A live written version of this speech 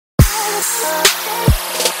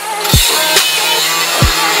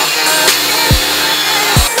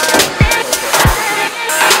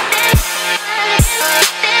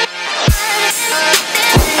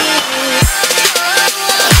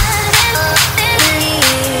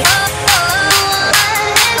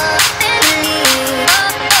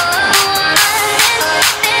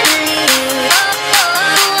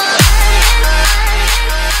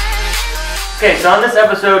Okay, so on this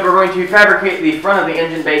episode we're going to fabricate the front of the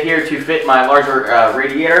engine bay here to fit my larger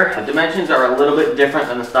radiator. The dimensions are a little bit different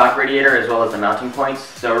than the stock radiator as well as the mounting points,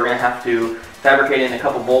 so we're going to have to fabricate in a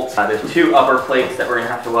couple bolts. There's two upper plates that we're going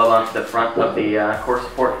to have to weld onto the front of the core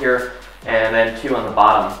support here, and then two on the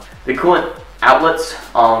bottom. The coolant outlets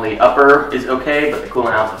on the upper is okay, but the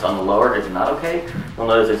coolant outlets on the lower is not okay. You'll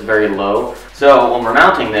notice it's very low. So when we're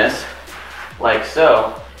mounting this, like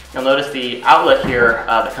so, you'll notice the outlet here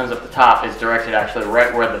that comes up the top is directed actually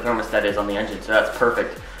right where the thermostat is on the engine, so that's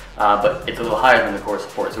perfect. But it's a little higher than the core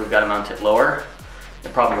support, so we've got to mount it lower. The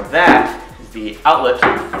problem with that is the outlet,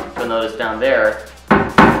 you'll notice down there,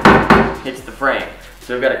 hits the frame.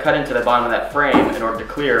 So we've got to cut into the bottom of that frame in order to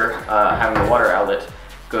clear having the water outlet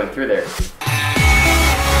going through there.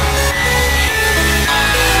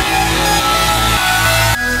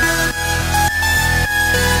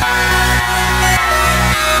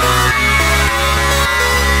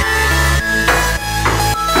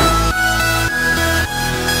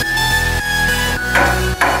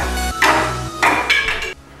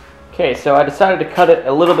 Okay, so I decided to cut it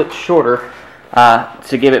a little bit shorter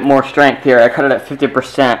to give it more strength here. I cut it at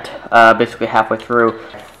 50%, basically halfway through.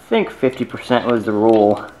 I think 50% was the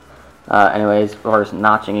rule. Anyways, as far as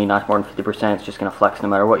notching, you notch more than 50%, it's just going to flex no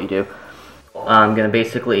matter what you do. I'm going to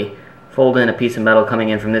basically fold in a piece of metal coming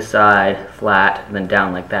in from this side, flat, and then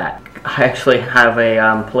down like that. I actually have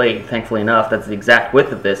a plate, thankfully enough, that's the exact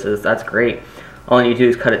width of this. That's great. All I need to do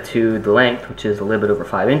is cut it to the length, which is a little bit over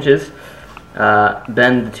 5 inches.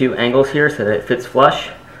 Bend the two angles here so that it fits flush.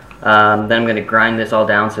 Then I'm going to grind this all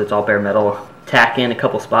down so it's all bare metal. Tack in a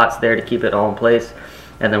couple spots there to keep it all in place,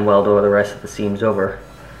 and then weld over the rest of the seams over.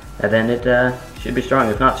 And then it should be strong,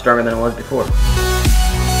 if not stronger than it was before.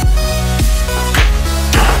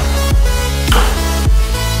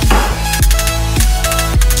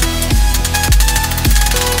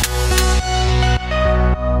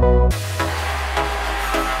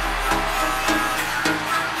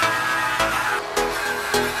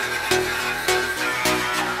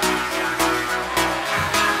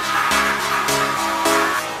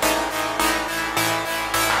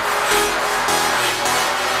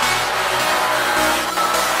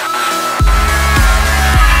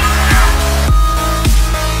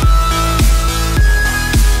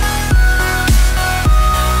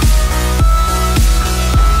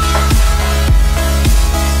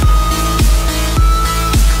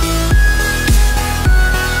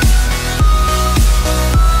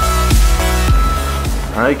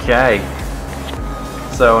 Okay,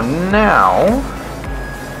 so now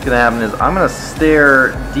what's gonna happen is I'm gonna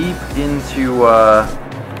stare deep into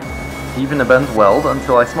Ben's weld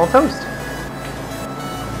until I smell toast.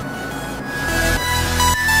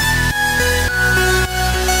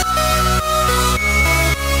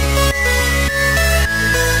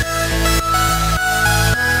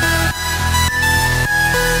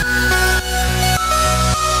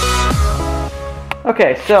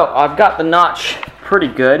 Okay, so I've got the notch pretty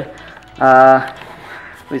good. At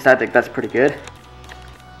least I think that's pretty good.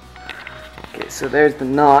 Okay, so there's the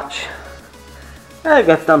notch. I think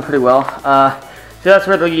that's done pretty well. So that's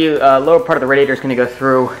where the lower part of the radiator is going to go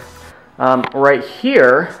through. Right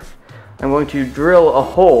here, I'm going to drill a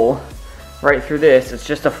hole right through this. It's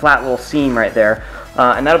just a flat little seam right there.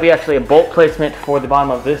 And that'll be actually a bolt placement for the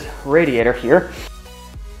bottom of this radiator here.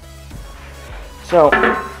 So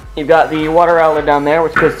you've got the water outlet down there,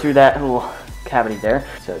 which goes through that little cavity there.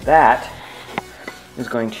 So that is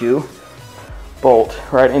going to bolt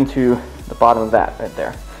right into the bottom of that right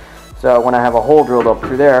there. So when I have a hole drilled up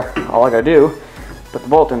through there, all I gotta do is put the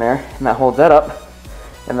bolt in there, and that holds that up,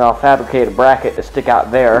 and then I'll fabricate a bracket to stick out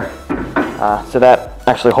there, so that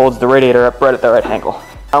actually holds the radiator up right at the right angle.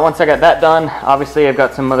 Once I got that done, obviously I've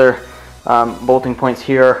got some other bolting points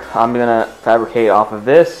here. I'm gonna fabricate off of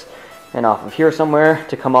this and off of here somewhere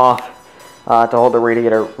to come off to hold the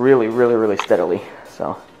radiator really steadily.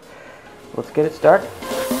 So let's get it started.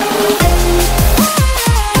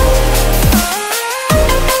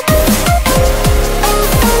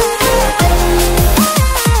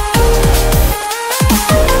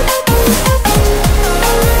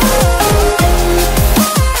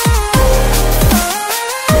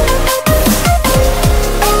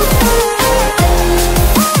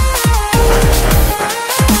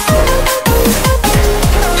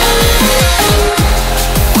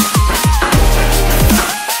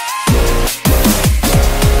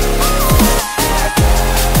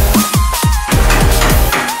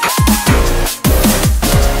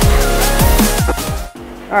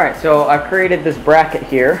 Alright, so I've created this bracket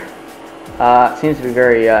here. It seems to be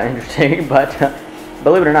very interesting, but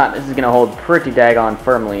believe it or not, this is going to hold pretty daggone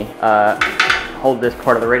firmly, hold this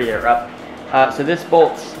part of the radiator up. So this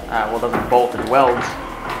bolts, well, doesn't bolt, it welds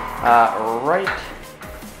right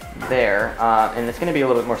there, and it's going to be a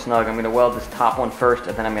little bit more snug. I'm going to weld this top one first,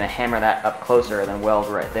 and then I'm going to hammer that up closer, and then weld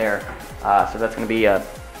right there. So that's going to be a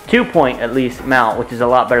 2-point at least mount, which is a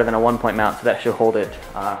lot better than a 1-point mount, so that should hold it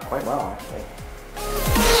quite well, actually.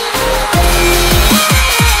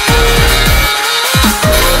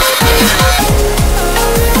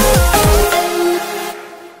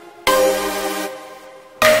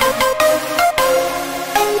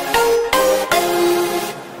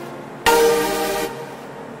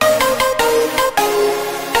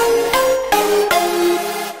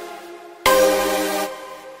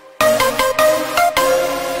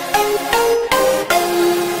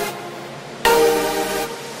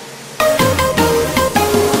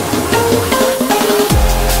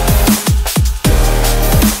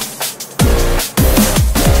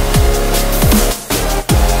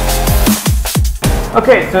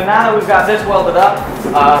 Okay, so now that we've got this welded up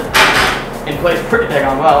in place pretty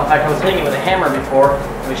daggone well. In fact, I was hitting it with a hammer before.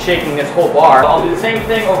 I was shaking this whole bar. I'll do the same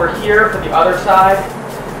thing over here for the other side.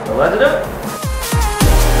 So let's do it.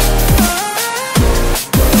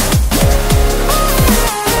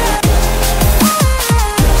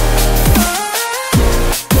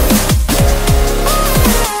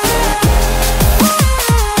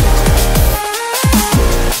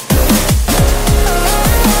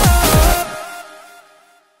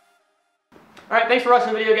 Alright, thanks for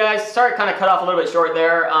watching the video, guys. Sorry it kind of cut off a little bit short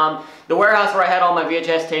there. The warehouse where I had all my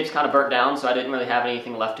VHS tapes kind of burnt down, so I didn't really have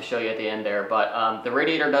anything left to show you at the end there. But the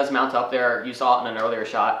radiator does mount up there. You saw it in an earlier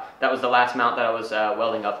shot. That was the last mount that I was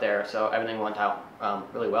welding up there, so everything went out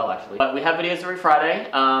really well, actually. But we have videos every Friday,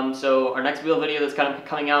 so our next real video that's kind of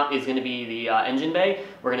coming out is going to be the engine bay.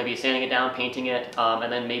 We're going to be sanding it down, painting it, and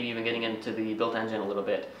then maybe even getting into the built engine a little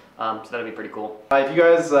bit. So that'll be pretty cool. If you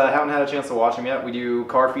guys haven't had a chance to watch them yet, we do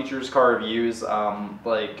car features, car reviews,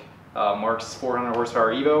 like Mark's 400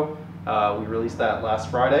 horsepower Evo. We released that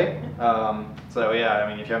last Friday. So yeah, I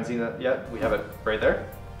mean, if you haven't seen that yet, we have it right there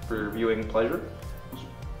for viewing pleasure.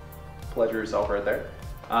 Pleasure yourself right there.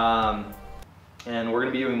 And we're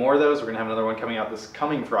going to be doing more of those. We're going to have another one coming out this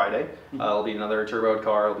coming Friday. It'll be another turboed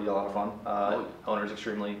car. It'll be a lot of fun. Owner's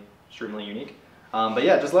extremely unique. But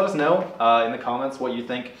yeah, just let us know in the comments what you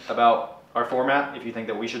think about our format. If you think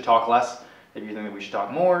that we should talk less, if you think that we should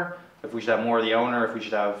talk more, if we should have more of the owner, if we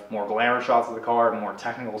should have more glamour shots of the car, more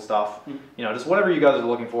technical stuff. You know, just whatever you guys are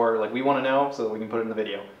looking for. Like, we want to know so that we can put it in the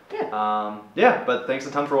video. Yeah. Yeah, but thanks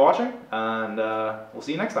a ton for watching, and we'll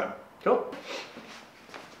see you next time. Cool.